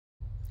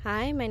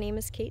Hi, my name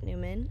is Kate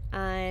Newman.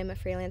 I'm a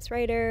freelance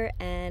writer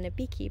and a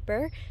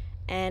beekeeper,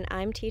 and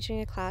I'm teaching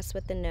a class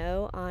with the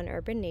No on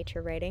urban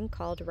nature writing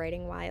called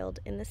Writing Wild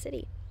in the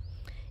City.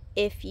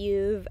 If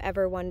you've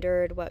ever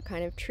wondered what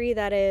kind of tree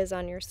that is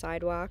on your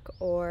sidewalk,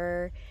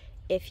 or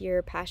if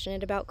you're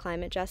passionate about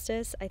climate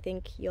justice, I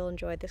think you'll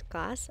enjoy this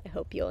class. I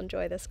hope you'll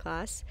enjoy this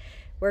class.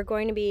 We're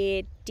going to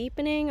be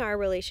deepening our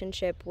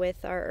relationship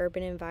with our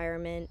urban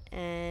environment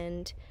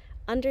and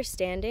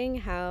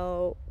understanding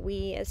how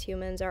we as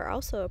humans are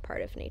also a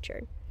part of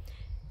nature.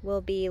 We'll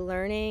be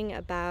learning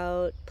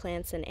about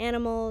plants and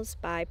animals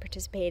by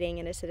participating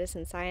in a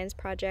citizen science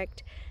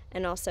project,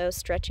 and also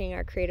stretching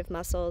our creative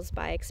muscles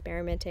by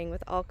experimenting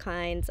with all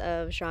kinds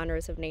of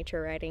genres of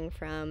nature writing,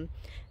 from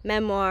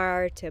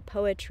memoir to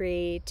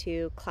poetry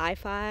to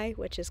cli-fi,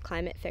 which is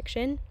climate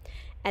fiction.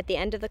 At the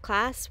end of the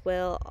class,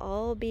 we'll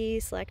all be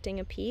selecting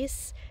a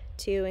piece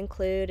to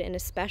include in a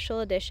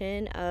special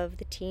edition of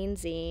the teen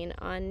zine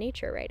on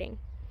nature writing.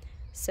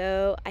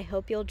 So I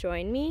hope you'll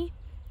join me,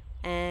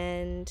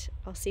 and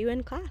I'll see you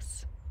in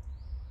class.